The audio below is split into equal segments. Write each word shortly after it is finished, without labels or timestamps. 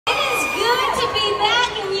good to be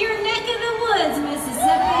back in your neck of the woods,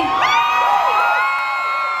 Mississippi.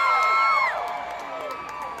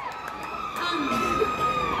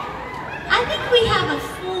 I think we have a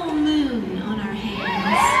full moon on our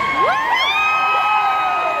hands.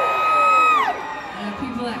 Yeah,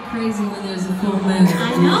 people act crazy when there's a full moon.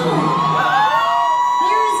 I know.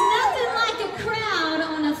 There is nothing like a crowd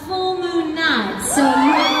on a full moon night, so you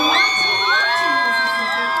have a lot to watch,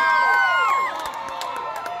 Mississippi.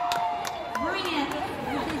 Bring it.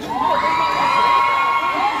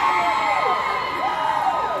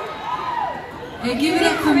 Hey, give it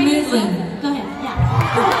up for Midland. Go ahead, yeah.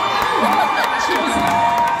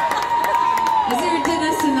 Is there a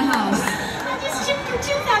dentist in the house? I just chipped your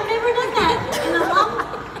tooth. I've never done that in a long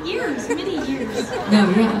years, many years. No,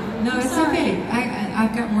 yeah. No, it's okay.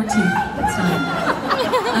 I've got more teeth. It's fine.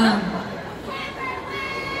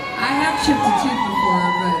 I have chipped a tooth before,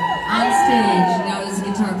 but on stage, as a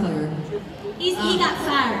guitar player. He got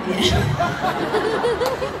fired.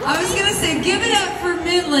 I was going to say, give it up for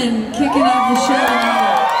Midland kicking off the show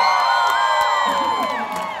tonight.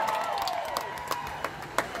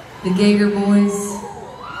 The Gager Boys.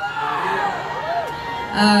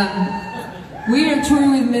 We are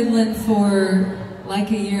touring with Midland for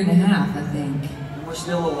like a year and a half, I think. We're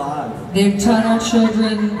still alive. They've taught our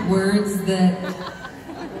children words that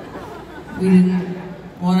we didn't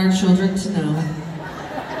want our children to know.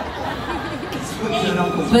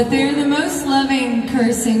 But they're the most loving,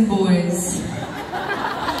 cursing boys we've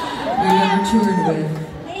ever toured with.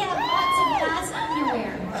 They have lots of nice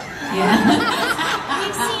underwear. Yeah.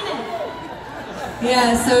 We've seen it.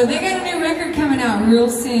 Yeah, so they got a new record coming out real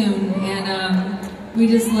soon, and we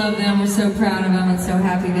just love them. We're so proud of them and so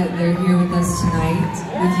happy that they're here with us tonight,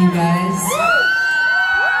 with you guys.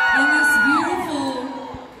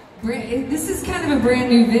 In this is kind of a brand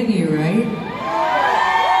new venue, right?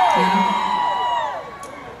 Yeah.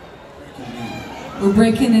 We're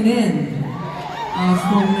breaking it in on a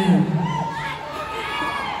full moon.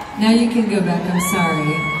 Now you can go back, I'm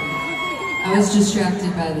sorry. I was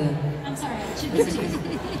distracted by the... I'm sorry, I chipped your tooth.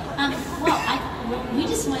 We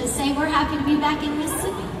just want to say we're happy to be back in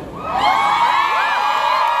Mississippi. I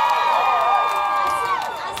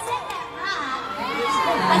said that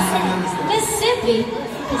right. I said Mississippi,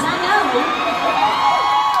 because I know.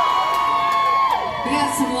 We got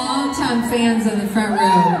some long-time fans on the front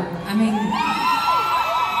row. I mean,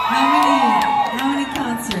 how many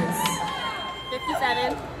concerts?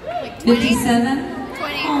 57. 57?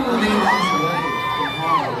 20.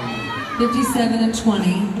 57 and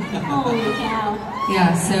 20. Holy cow.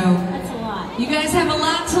 Yeah, so That's a lot. you guys have a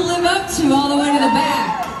lot to live up to all the way to the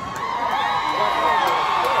back.